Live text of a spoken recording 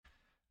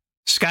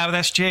Scott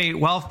with SJ,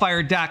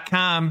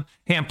 wellfire.com.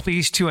 Hey, I'm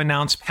pleased to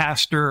announce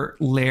Pastor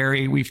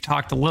Larry. We've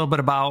talked a little bit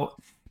about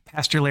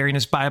Pastor Larry in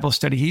his Bible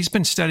study. He's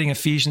been studying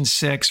Ephesians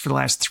 6 for the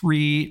last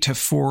 3 to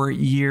 4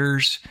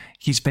 years.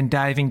 He's been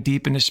diving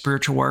deep into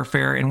spiritual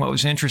warfare. And what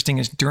was interesting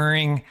is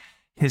during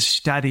his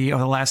study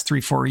over the last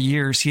 3-4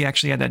 years, he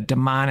actually had a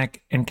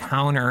demonic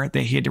encounter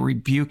that he had to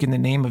rebuke in the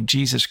name of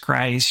Jesus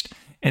Christ.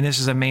 And this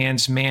is a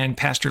man's man.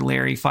 Pastor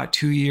Larry fought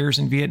 2 years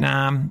in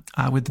Vietnam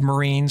with the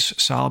Marines,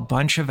 saw a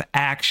bunch of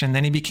action.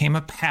 Then he became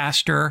a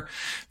pastor.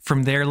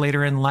 From there,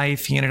 later in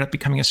life, he ended up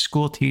becoming a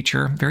school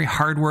teacher. Very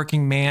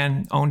hardworking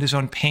man, owned his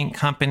own paint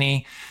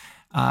company,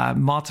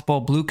 multiple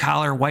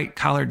blue-collar,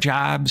 white-collar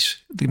jobs.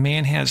 The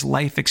man has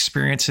life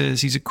experiences.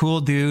 He's a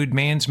cool dude,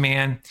 man's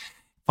man,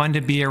 fun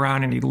to be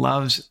around, and he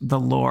loves the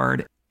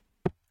Lord.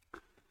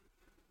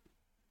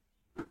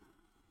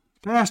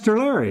 Pastor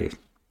Larry.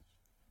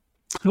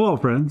 Hello,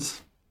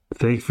 friends.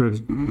 Thanks for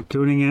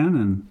tuning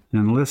in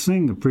and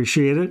listening.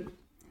 Appreciate it.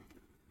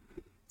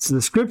 So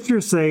the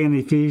scriptures say in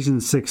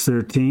Ephesians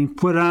 6:13,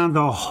 put on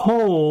the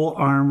whole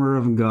armor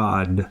of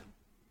God.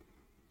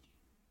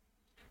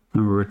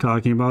 Remember, we're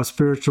talking about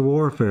spiritual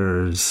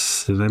warfare.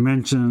 As I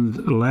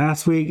mentioned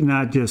last week,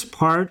 not just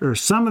part or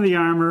some of the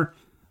armor,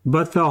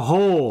 but the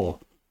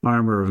whole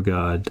armor of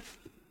God.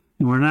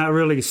 And we're not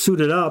really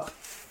suited up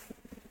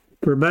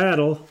for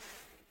battle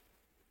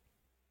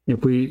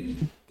if we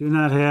do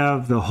not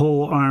have the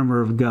whole armor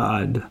of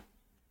God.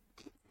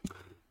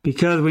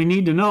 Because we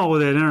need to know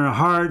that in our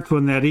hearts,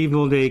 when that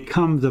evil day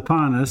comes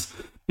upon us,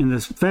 and in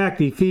fact,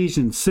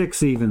 Ephesians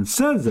 6 even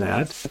says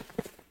that,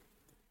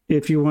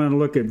 if you want to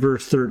look at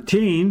verse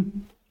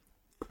 13,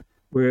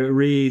 where it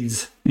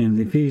reads in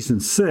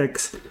Ephesians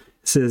 6, it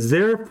says,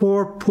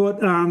 therefore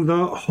put on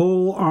the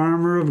whole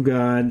armor of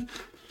God,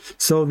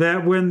 so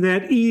that when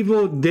that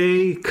evil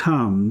day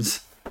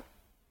comes,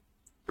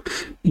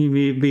 you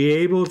may be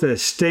able to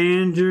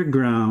stand your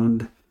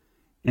ground,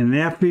 and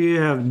after you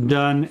have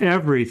done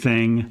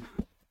everything,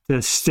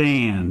 to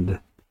stand.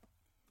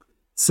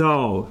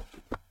 So,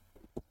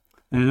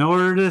 in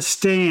order to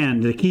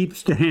stand, to keep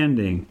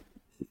standing,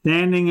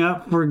 standing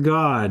up for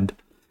God,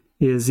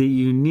 is that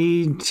you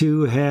need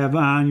to have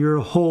on your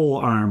whole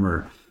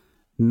armor,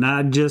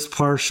 not just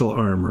partial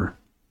armor.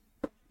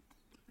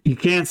 You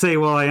can't say,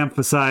 well, I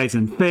emphasize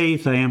in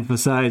faith, I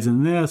emphasize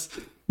in this.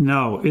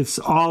 No, it's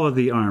all of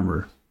the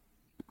armor.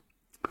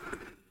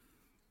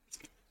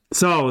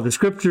 So the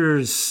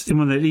scriptures,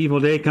 when that evil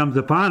day comes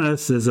upon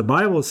us, as the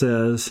Bible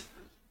says,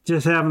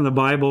 just having the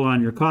Bible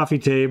on your coffee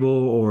table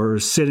or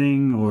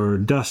sitting or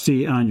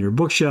dusty on your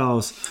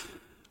bookshelves,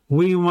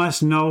 we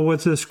must know what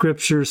the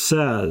scripture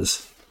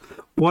says.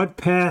 What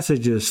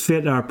passages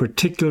fit our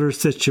particular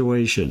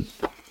situation.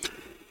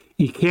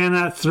 You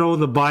cannot throw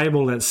the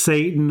Bible at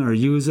Satan or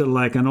use it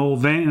like an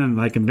old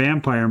like in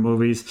vampire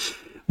movies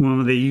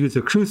when they use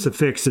a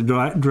crucifix to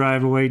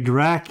drive away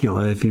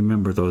Dracula, if you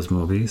remember those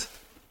movies.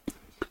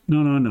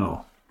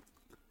 No.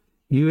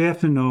 You have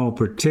to know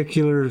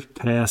particular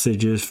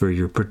passages for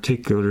your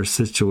particular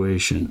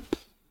situation.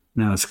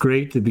 Now, it's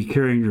great to be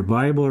carrying your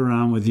Bible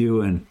around with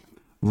you and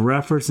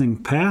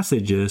referencing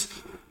passages,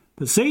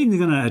 but Satan's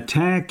going to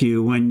attack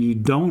you when you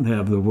don't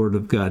have the Word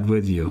of God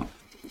with you.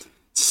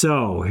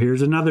 So,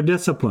 here's another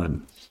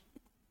discipline.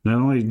 Not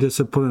only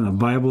discipline of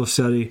Bible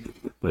study,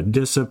 but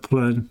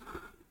discipline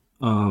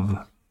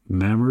of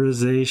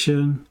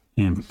memorization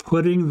and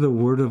putting the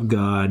Word of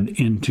God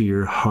into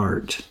your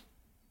heart.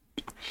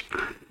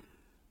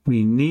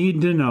 We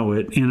need to know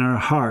it in our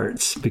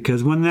hearts,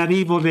 because when that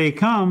evil day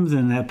comes,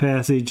 and that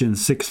passage in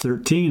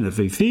 6:13 of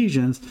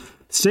Ephesians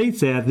states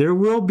that there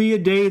will be a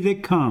day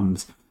that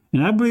comes,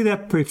 and I believe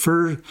that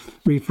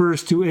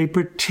refers to a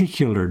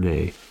particular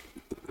day,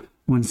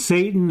 when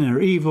Satan or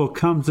evil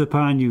comes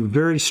upon you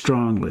very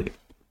strongly.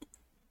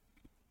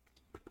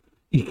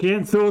 You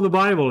can't throw the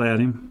Bible at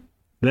him.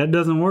 That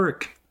doesn't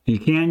work. You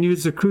can't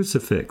use the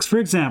crucifix. For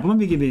example, let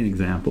me give you an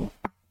example.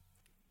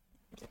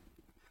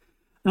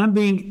 I'm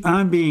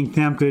being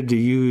tempted to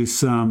use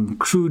some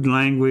crude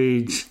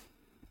language,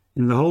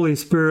 and the Holy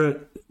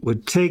Spirit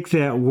would take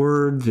that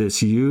word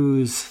that's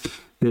used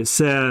that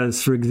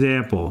says, for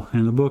example,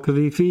 in the book of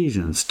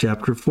Ephesians,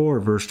 chapter 4,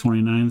 verse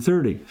 29 and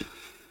 30,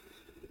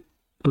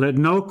 let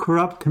no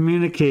corrupt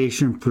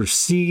communication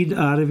proceed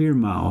out of your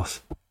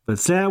mouth, but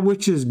that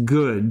which is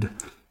good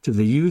to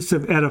the use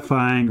of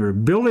edifying or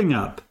building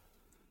up,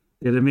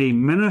 that it may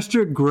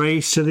minister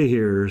grace to the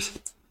hearers,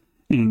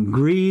 and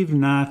grieve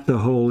not the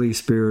Holy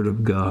Spirit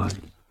of God.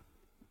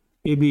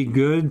 It'd be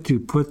good to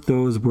put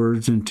those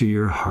words into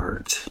your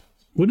heart.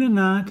 Would it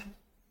not?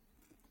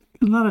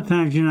 A lot of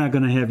times you're not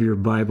going to have your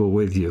Bible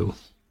with you.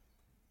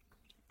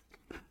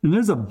 And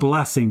there's a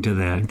blessing to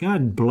that.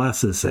 God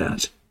blesses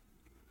that.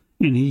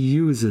 And He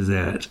uses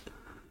that.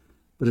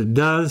 But it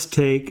does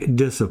take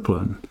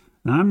discipline.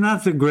 Now, I'm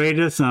not the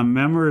greatest on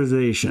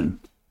memorization.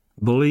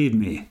 Believe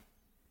me.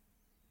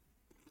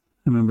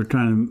 I remember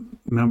trying to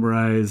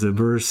memorize a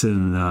verse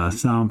in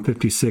Psalm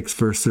 56,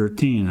 verse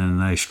 13, and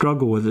I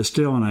struggle with it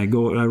still, and I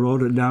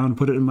wrote it down,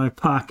 put it in my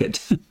pocket.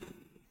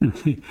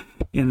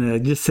 and I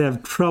just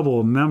have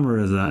trouble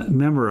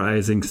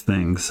memorizing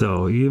things.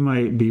 So you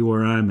might be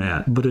where I'm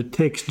at, but it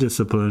takes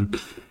discipline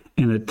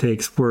and it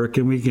takes work,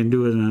 and we can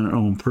do it in our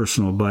own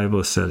personal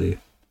Bible study.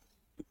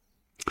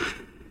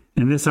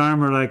 And this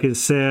armor, like it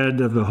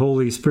said, of the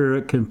Holy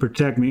Spirit can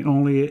protect me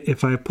only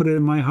if I put it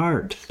in my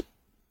heart.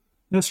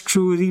 That's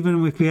true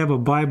even if we have a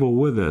Bible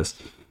with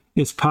us.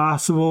 It's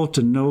possible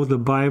to know the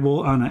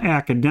Bible on an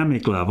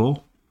academic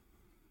level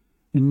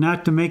and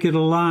not to make it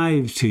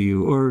alive to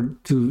you or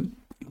to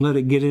let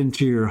it get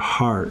into your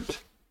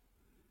heart.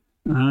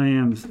 I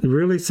am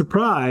really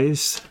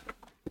surprised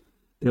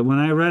that when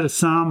I read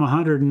Psalm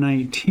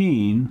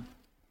 119,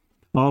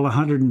 all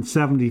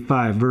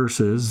 175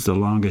 verses, the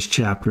longest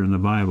chapter in the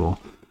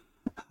Bible,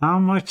 how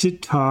much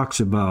it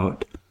talks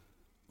about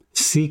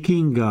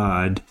seeking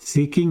God,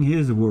 seeking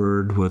His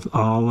Word with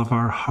all of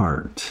our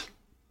heart.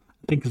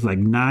 I think it's like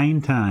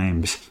 9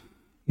 times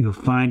you'll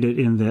find it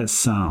in that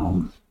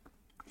psalm.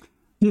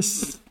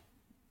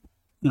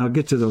 I'll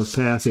get to those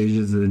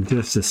passages in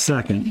just a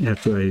second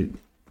after I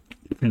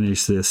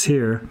finish this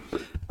here.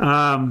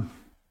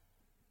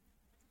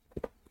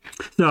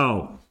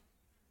 So,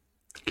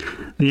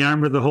 the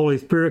armor of the Holy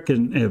Spirit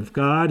of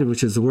God,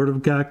 which is the Word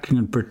of God,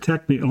 can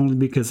protect me only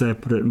because I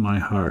put it in my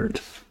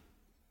heart.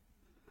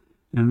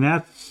 And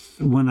that's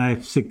when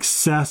I've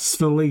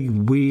successfully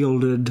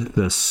wielded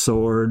the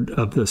sword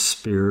of the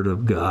Spirit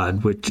of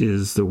God, which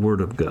is the Word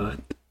of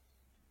God.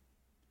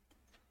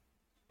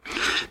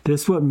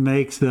 This is what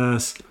makes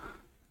us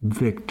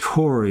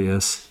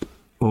victorious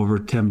over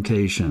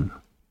temptation.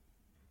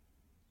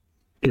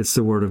 It's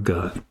the Word of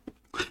God.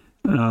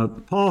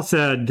 Paul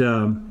said,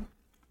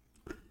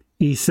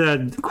 he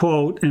said,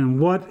 quote, "And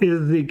what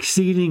is the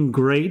exceeding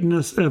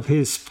greatness of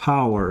His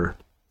power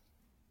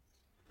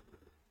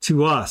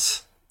to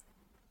us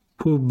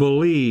who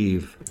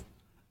believe,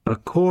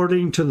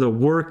 according to the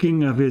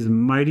working of His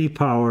mighty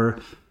power,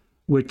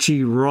 which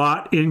He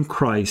wrought in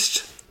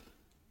Christ,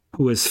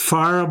 who is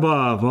far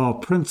above all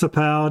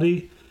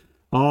principality,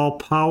 all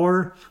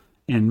power,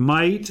 and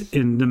might,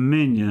 and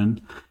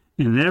dominion,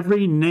 and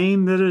every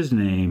name that is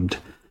named,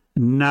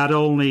 not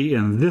only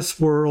in this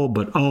world,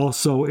 but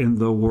also in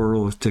the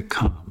world to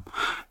come."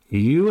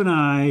 You and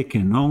I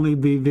can only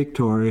be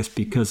victorious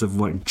because of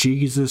what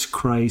Jesus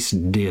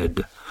Christ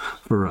did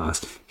for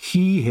us.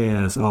 He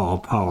has all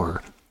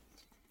power.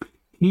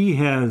 He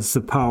has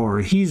the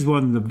power. He's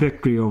won the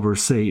victory over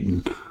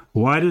Satan.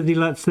 Why did He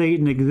let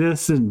Satan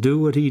exist and do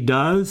what he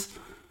does?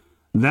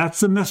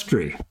 That's a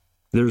mystery.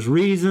 There's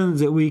reasons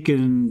that we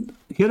can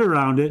hit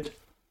around it,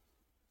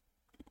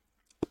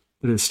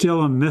 but it's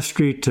still a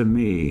mystery to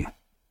me.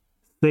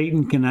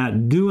 Satan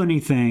cannot do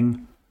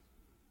anything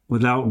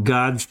without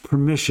God's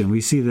permission.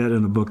 We see that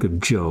in the book of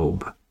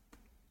Job.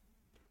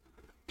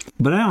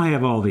 But I don't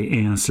have all the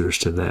answers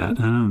to that.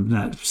 I'm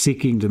not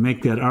seeking to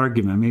make that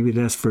argument. Maybe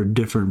that's for a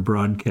different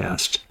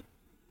broadcast.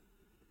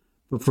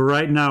 But for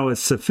right now,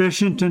 it's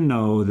sufficient to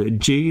know that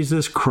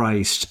Jesus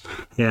Christ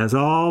has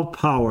all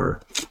power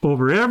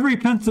over every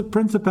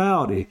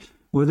principality,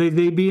 whether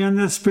they be in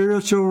the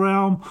spiritual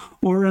realm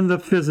or in the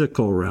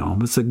physical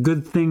realm. It's a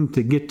good thing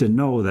to get to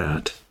know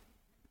that.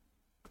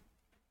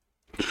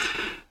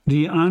 Do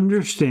you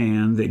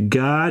understand that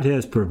God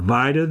has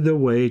provided the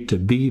way to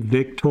be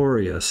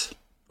victorious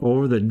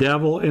over the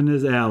devil and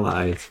his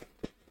allies?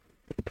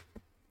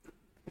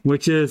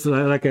 Which is,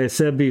 like I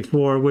said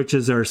before, which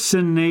is our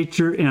sin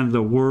nature and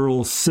the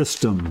world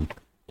system.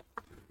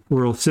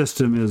 World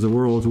system is the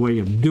world's way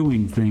of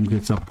doing things.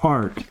 It's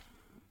apart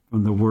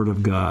from the Word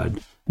of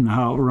God and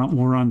how it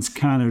runs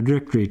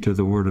contradictory to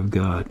the Word of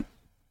God.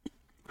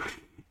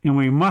 And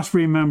we must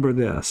remember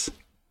this.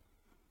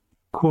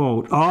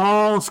 Quote,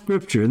 all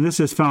Scripture, and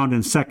this is found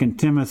in 2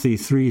 Timothy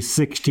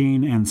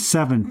 3:16 and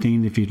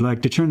 17. If you'd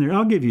like to turn there,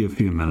 I'll give you a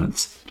few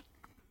minutes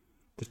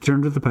to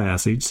turn to the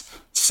passage.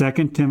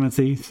 2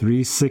 Timothy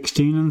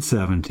 3:16 and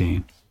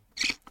 17.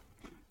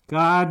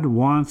 God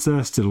wants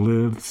us to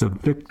live the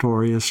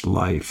victorious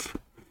life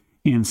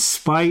in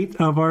spite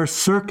of our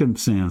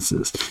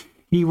circumstances.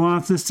 He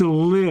wants us to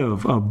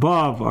live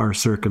above our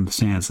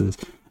circumstances,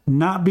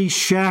 not be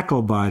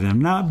shackled by them,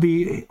 not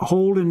be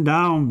holding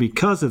down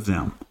because of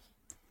them.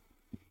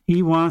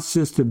 He wants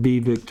us to be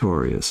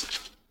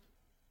victorious.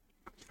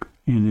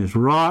 And is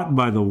wrought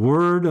by the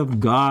Word of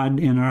God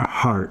in our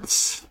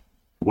hearts.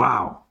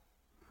 Wow.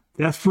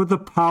 That's where the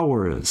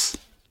power is.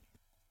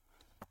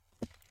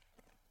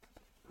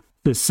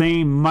 The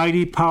same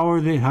mighty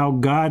power that how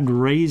God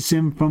raised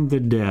Him from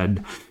the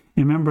dead.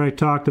 And remember I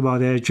talked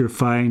about, as you're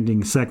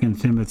finding 2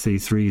 Timothy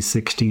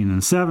 3:16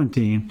 and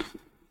 17,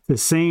 the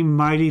same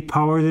mighty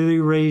power that He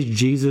raised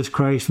Jesus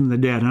Christ from the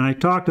dead. And I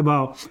talked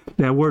about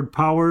that word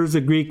power is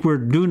the Greek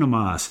word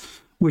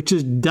dunamis, which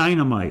is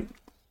dynamite.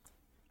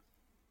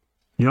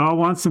 Y'all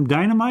want some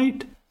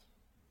dynamite?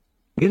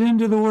 Get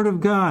into the Word of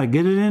God.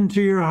 Get it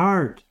into your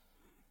heart.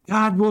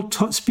 God will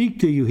speak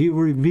to you. He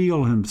will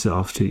reveal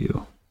Himself to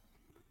you.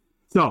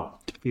 So,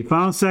 if you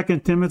found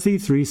 2 Timothy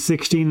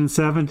 3:16 and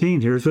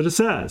 17, here's what it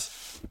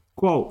says.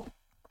 Quote,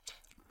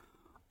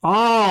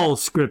 all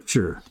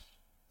Scripture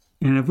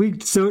And if we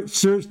search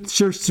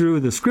through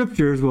the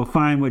scriptures, we'll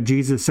find what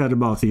Jesus said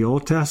about the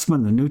Old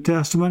Testament, the New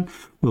Testament.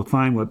 We'll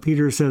find what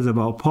Peter says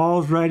about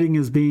Paul's writing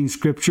as being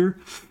scripture.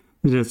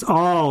 That it's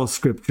all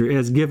scripture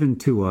as given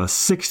to us,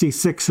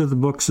 66 of the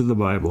books of the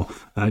Bible.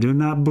 I do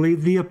not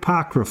believe the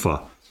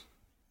Apocrypha.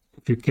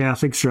 If you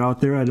Catholics are out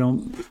there, I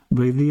don't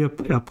believe the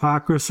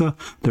Apocrypha.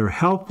 They're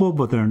helpful,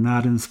 but they're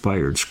not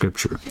inspired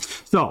scripture.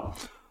 So,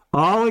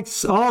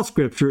 all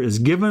scripture is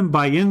given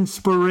by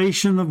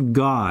inspiration of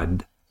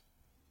God.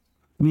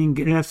 I mean,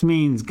 that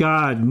means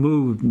God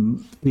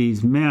moved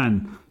these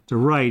men to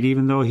write,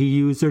 even though he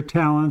used their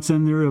talents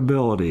and their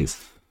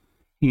abilities.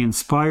 He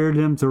inspired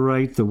them to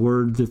write the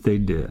word that they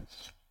did.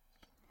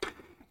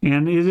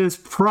 And it is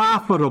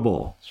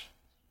profitable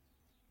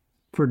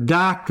for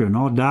doctrine.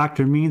 All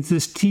doctrine means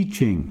is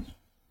teaching.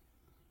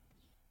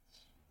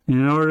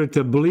 In order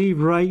to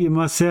believe right, you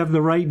must have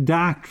the right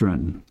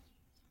doctrine.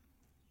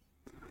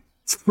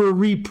 It's for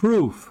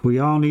reproof. We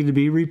all need to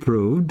be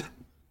reproved.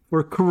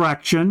 For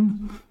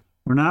correction.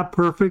 We're not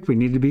perfect. We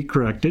need to be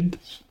corrected.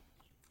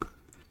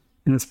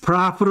 And it's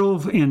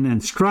profitable in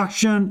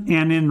instruction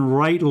and in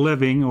right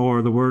living,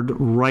 or the word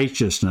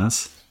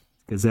righteousness,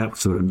 because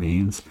that's what it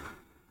means,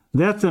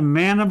 that the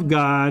man of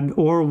God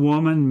or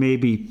woman may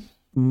be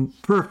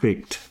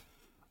perfect.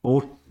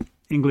 Old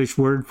English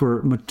word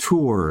for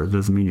mature. It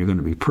doesn't mean you're going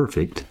to be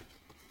perfect.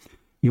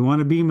 You want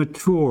to be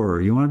mature.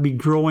 You want to be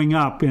growing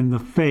up in the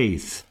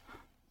faith,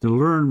 to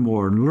learn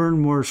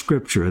more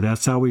scripture.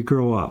 That's how we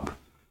grow up.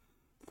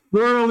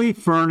 Thoroughly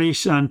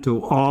furnished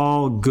unto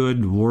all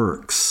good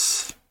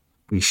works.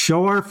 We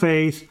show our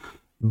faith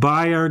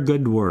by our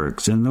good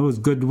works, and those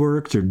good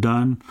works are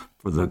done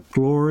for the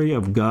glory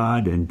of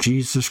God and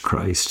Jesus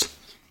Christ,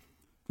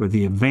 for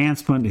the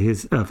advancement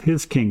of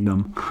his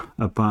kingdom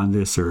upon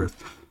this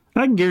earth.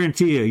 I can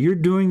guarantee you're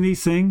doing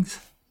these things.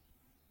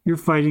 You're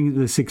fighting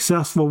the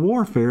successful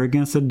warfare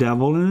against the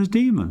devil and his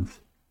demons.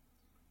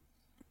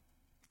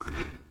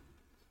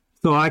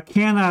 So I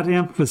cannot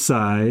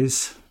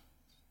emphasize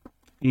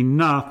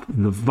enough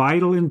the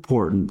vital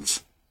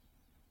importance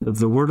of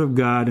the Word of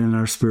God in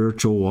our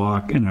spiritual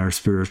walk and our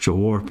spiritual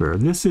warfare.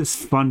 This is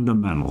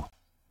fundamental.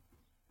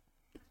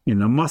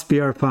 And it must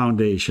be our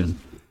foundation.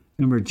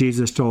 Remember,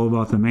 Jesus told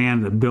about the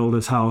man that built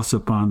his house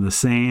upon the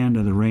sand,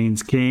 and the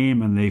rains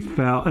came, and they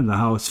fell, and the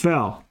house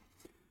fell.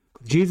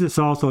 Jesus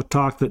also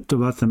talked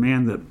about the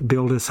man that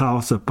built his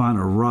house upon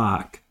a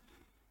rock,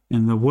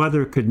 and the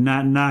weather could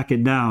not knock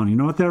it down. You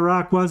know what that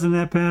rock was in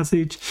that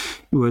passage?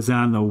 It was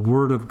on the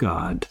Word of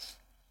God.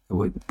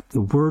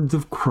 The words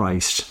of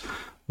Christ,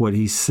 what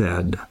he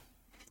said.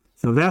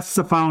 So that's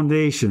the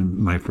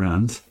foundation, my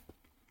friends.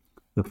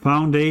 The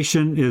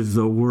foundation is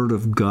the Word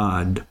of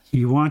God.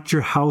 You want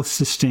your house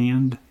to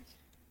stand?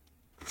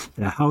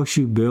 The house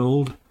you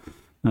build? I'm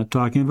not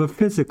talking of a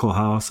physical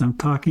house. I'm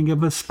talking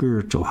of a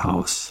spiritual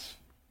house.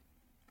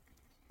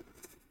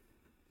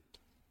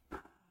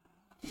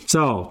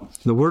 So,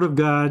 the Word of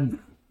God,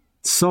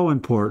 so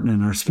important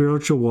in our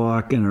spiritual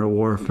walk and our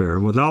warfare.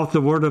 Without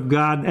the Word of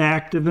God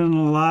active and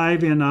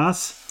alive in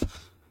us,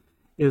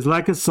 is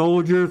like a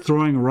soldier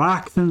throwing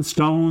rocks and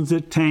stones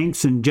at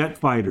tanks and jet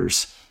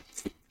fighters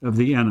of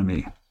the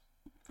enemy.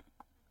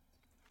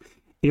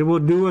 It will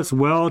do us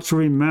well to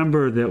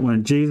remember that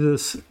when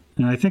Jesus,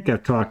 and I think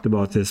I've talked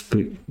about this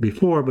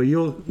before, but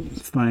you'll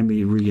find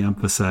me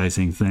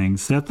re-emphasizing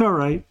things. That's all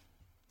right.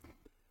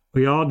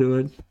 We all do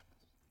it.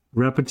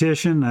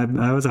 Repetition.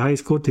 I was a high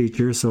school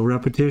teacher, so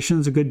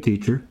repetition's a good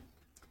teacher.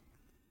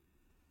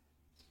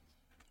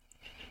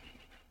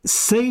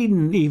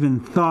 Satan even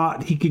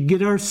thought he could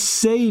get our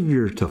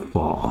Savior to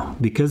fall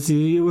because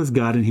he was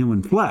God in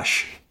human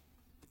flesh.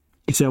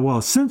 He said,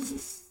 well,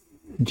 since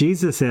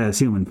Jesus has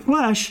human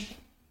flesh,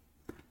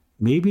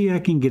 maybe I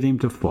can get him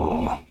to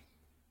fall.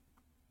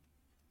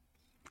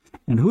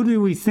 And who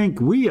do we think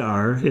we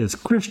are as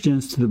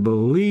Christians to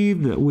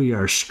believe that we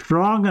are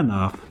strong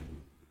enough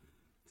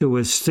to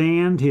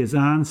withstand his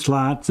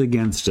onslaughts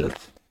against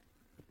us?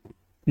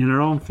 In our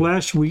own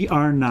flesh, we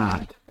are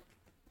not.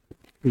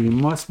 We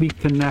must be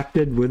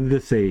connected with the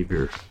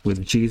Savior,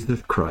 with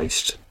Jesus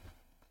Christ.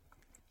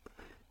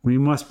 We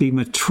must be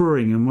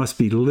maturing and must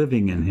be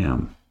living in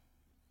him.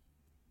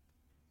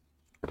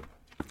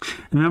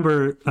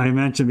 Remember, I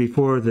mentioned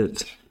before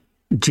that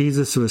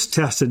Jesus was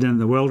tested in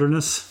the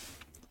wilderness.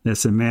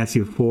 That's in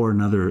Matthew 4,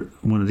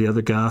 one of the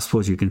other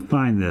Gospels. You can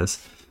find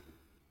this.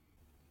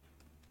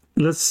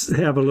 Let's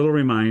have a little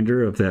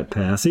reminder of that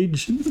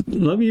passage.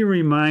 Let me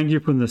remind you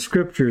from the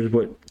Scriptures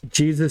what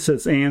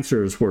Jesus'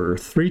 answers were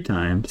 3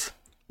 times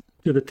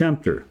to the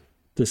tempter,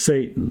 to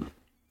Satan.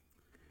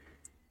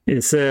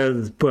 It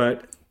says,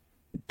 but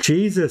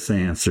Jesus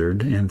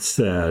answered and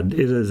said,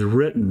 it is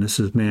written, this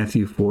is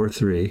Matthew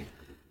 4:3,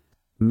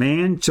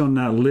 man shall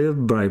not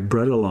live by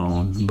bread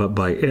alone, but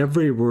by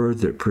every word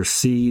that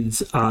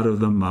proceeds out of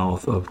the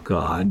mouth of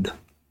God.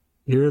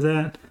 You hear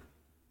that?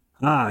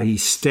 He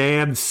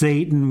stabbed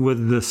Satan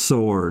with the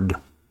sword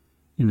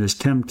in his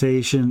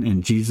temptation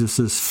in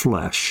Jesus'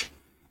 flesh.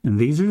 And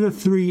these are the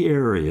 3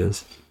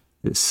 areas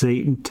that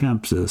Satan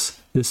tempts us.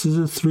 This is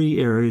the three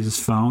areas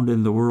found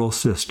in the world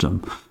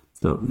system.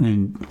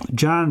 And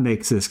John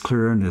makes this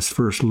clear in his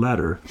first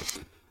letter.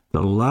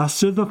 The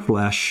lust of the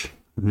flesh,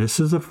 and this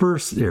is the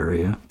first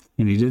area,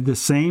 and he did the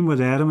same with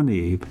Adam and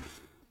Eve.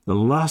 The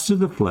lust of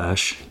the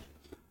flesh,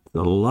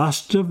 the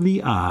lust of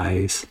the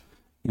eyes,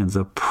 and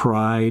the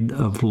pride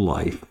of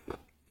life.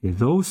 In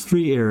those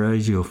three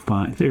areas, you'll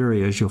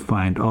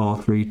find all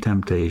three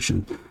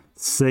temptations.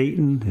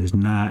 Satan has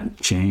not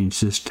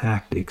changed his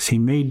tactics. He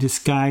may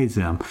disguise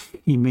them.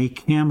 He may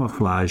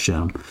camouflage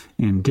them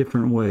in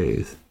different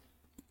ways.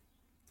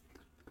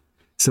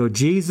 So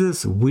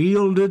Jesus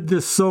wielded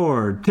the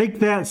sword. Take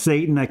that,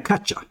 Satan. I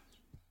cut you.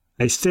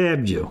 I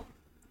stabbed you.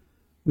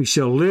 We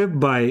shall live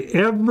by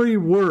every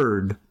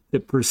word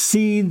that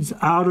proceeds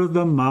out of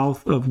the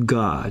mouth of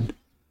God.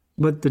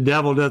 But the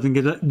devil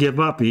doesn't give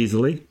up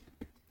easily.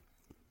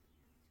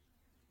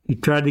 He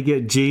tried to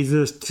get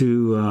Jesus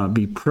to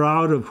be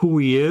proud of who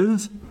he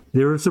is.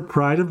 There is the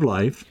pride of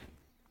life.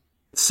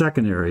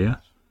 Second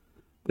area.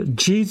 But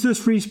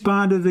Jesus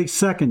responded a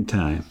second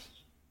time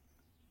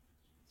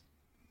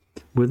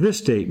with this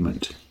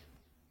statement.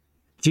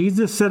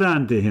 Jesus said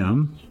unto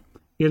him,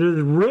 it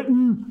is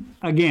written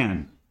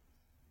again.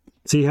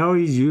 See how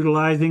he's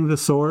utilizing the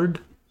sword?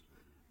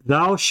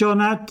 Thou shalt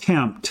not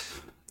tempt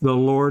the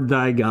Lord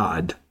thy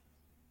God.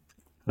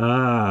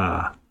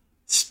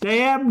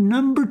 Stab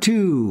number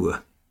 2.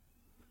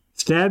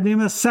 Stabbed him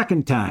a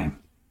second time.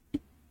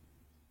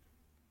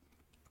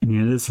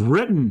 And it's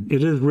written.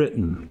 It is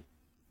written.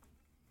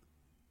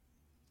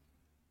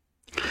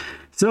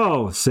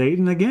 So,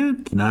 Satan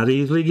again, not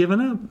easily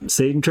given up.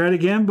 Satan tried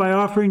again by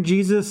offering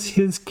Jesus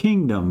his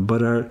kingdom.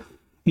 But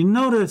you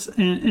notice,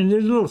 and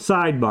there's a little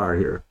sidebar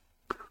here.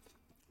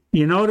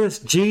 You notice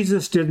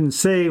Jesus didn't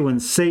say when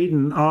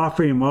Satan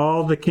offered him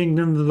all the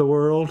kingdoms of the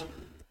world.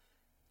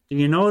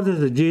 You notice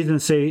that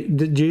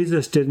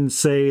Jesus didn't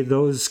say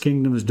those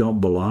kingdoms don't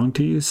belong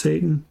to you,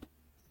 Satan?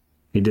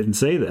 He didn't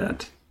say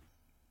that.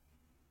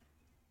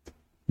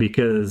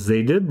 Because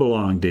they did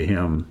belong to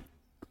him.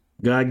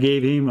 God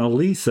gave him a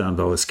lease on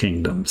those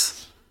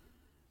kingdoms.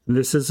 And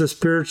this is a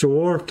spiritual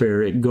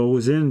warfare. It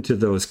goes into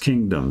those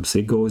kingdoms.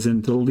 It goes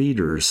into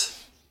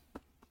leaders.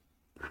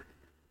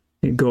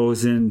 It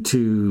goes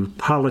into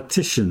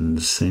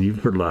politicians. And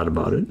you've heard a lot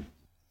about it.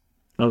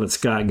 I'll let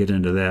Scott get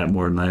into that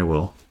more than I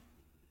will.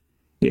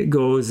 It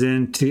goes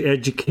into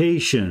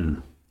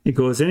education. It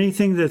goes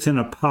anything that's in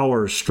a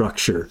power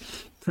structure.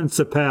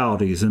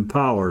 Principalities and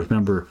powers.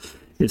 Remember,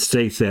 it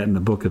states that in the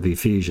book of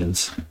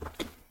Ephesians.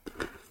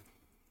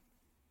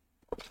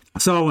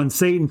 So when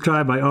Satan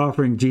tried by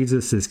offering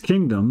Jesus his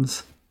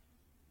kingdoms,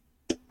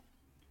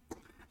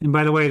 and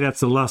by the way, that's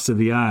the lust of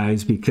the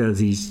eyes, because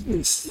he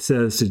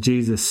says to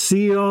Jesus,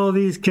 see all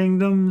these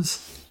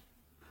kingdoms?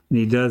 And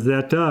he does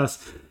that to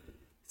us.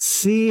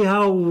 See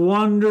how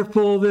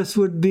wonderful this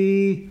would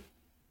be,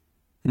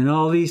 and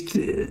all these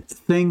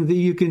things that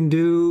you can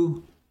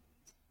do.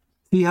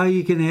 See how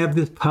you can have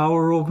this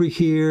power over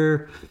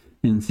here,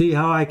 and see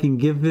how I can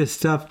give this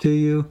stuff to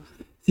you.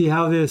 See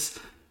how this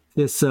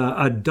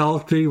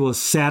adultery will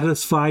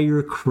satisfy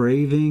your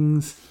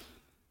cravings.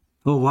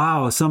 Oh,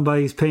 wow,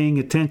 somebody's paying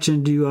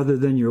attention to you other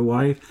than your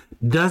wife.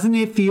 Doesn't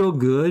it feel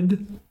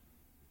good?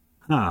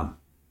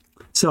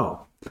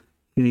 So,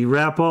 can he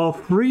wrap all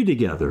three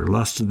together?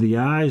 Lust of the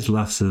eyes,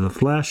 lust of the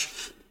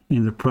flesh,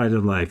 and the pride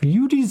of life.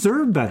 You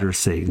deserve better,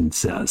 Satan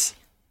says.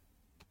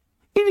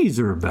 You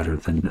deserve better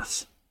than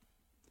this.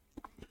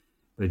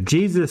 But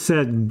Jesus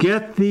said,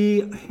 get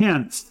thee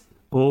hence.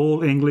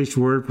 Old English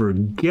word for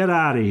get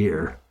out of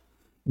here.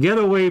 Get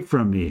away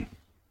from me,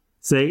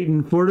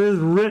 Satan, for it is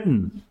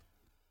written,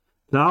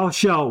 thou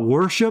shalt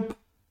worship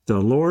the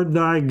Lord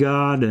thy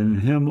God,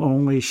 and him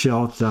only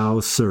shalt thou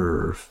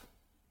serve.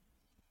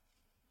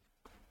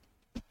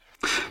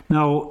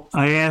 Now,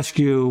 I ask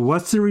you,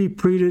 what's the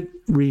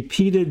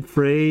repeated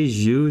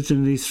phrase used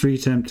in these three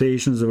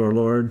temptations of our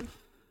Lord?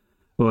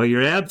 Well,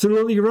 you're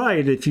absolutely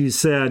right if you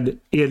said,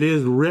 it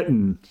is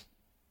written.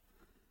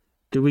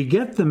 Do we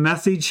get the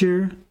message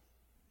here?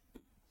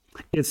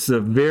 It's the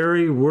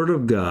very word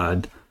of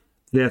God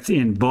that's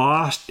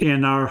embossed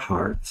in our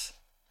hearts,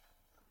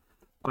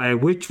 by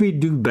which we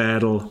do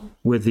battle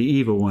with the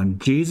evil one.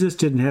 Jesus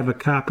didn't have a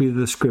copy of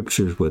the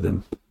scriptures with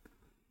him.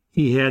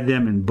 He had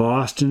them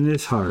embossed in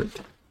his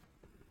heart.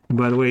 And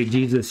by the way,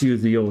 Jesus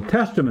used the Old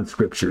Testament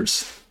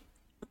scriptures.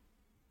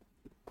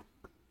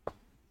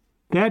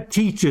 That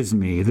teaches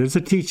me, there's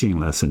a teaching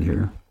lesson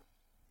here.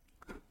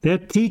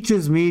 That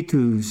teaches me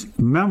to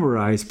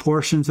memorize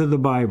portions of the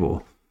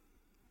Bible.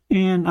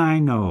 And I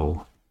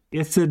know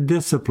it's a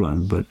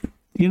discipline, but,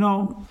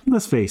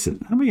 let's face it.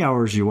 How many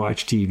hours you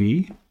watch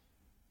TV?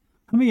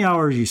 How many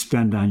hours you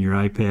spend on your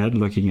iPad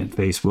looking at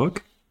Facebook?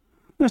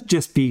 Let's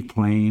just be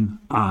plain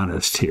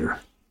honest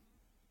here.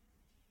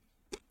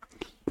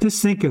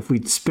 Just think if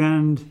we'd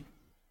spend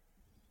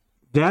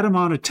that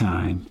amount of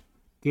time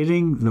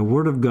getting the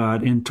Word of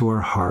God into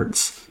our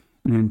hearts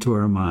and into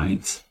our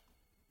minds.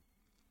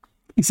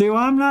 You say,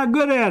 well, I'm not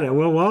good at it.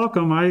 Well,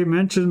 welcome. I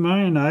mentioned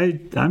mine.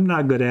 I'm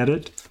not good at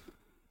it.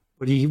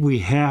 But we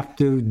have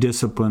to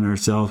discipline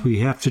ourselves. We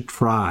have to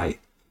try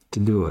to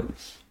do it.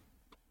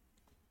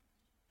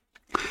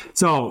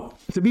 So,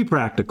 to be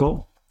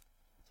practical,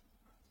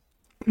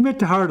 commit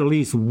to heart at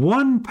least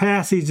one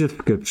passage of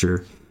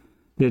Scripture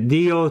that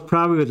deals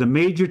probably with a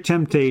major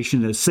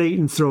temptation that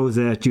Satan throws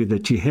at you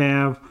that you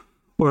have,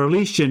 or at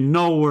least you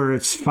know where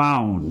it's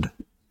found.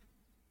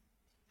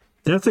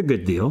 That's a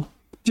good deal.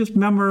 Just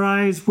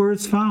memorize where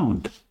it's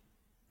found.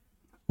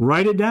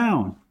 Write it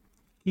down.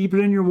 Keep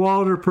it in your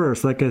wallet or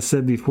purse. Like I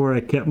said before,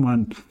 I kept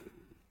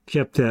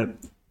that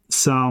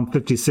Psalm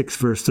 56,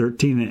 verse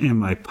 13 in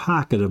my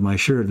pocket of my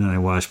shirt, and then I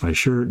washed my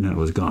shirt and it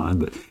was gone.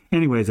 But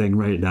anyways, I can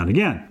write it down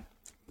again.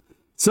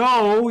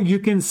 So you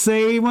can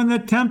say when the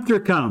tempter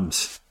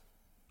comes,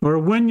 or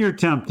when you're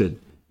tempted,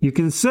 you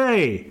can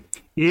say,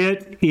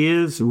 "It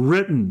is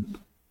written."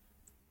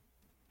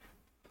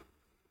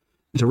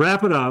 To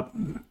wrap it up,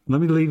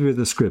 let me leave you with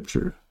the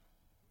scripture.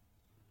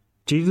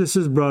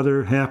 Jesus'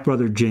 brother,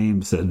 half-brother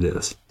James said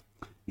this.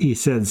 He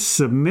said,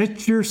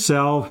 submit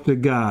yourself to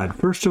God.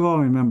 First of all,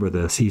 remember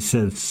this. He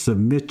said,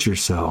 submit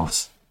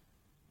yourselves.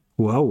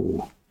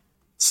 Whoa.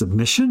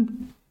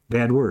 Submission?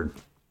 Bad word.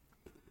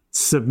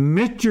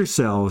 Submit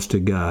yourselves to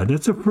God.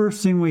 That's the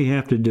first thing we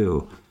have to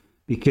do,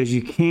 because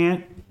you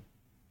can't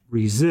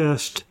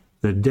resist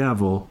the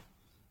devil,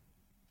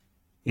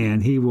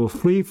 and he will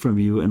flee from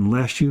you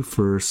unless you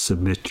first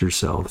submit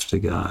yourselves to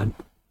God.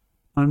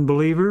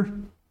 Unbeliever,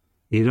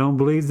 you don't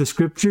believe the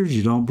scriptures,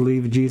 you don't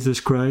believe Jesus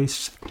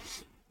Christ,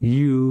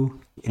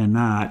 you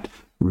cannot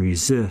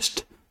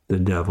resist the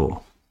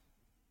devil.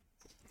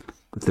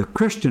 But the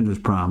Christian is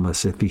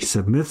promised, if he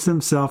submits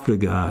himself to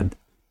God,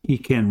 he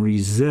can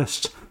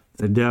resist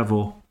the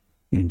devil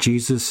in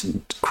Jesus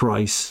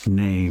Christ's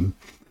name,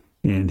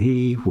 and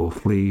he will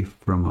flee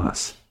from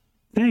us.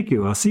 Thank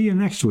you. I'll see you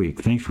next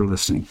week. Thanks for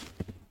listening.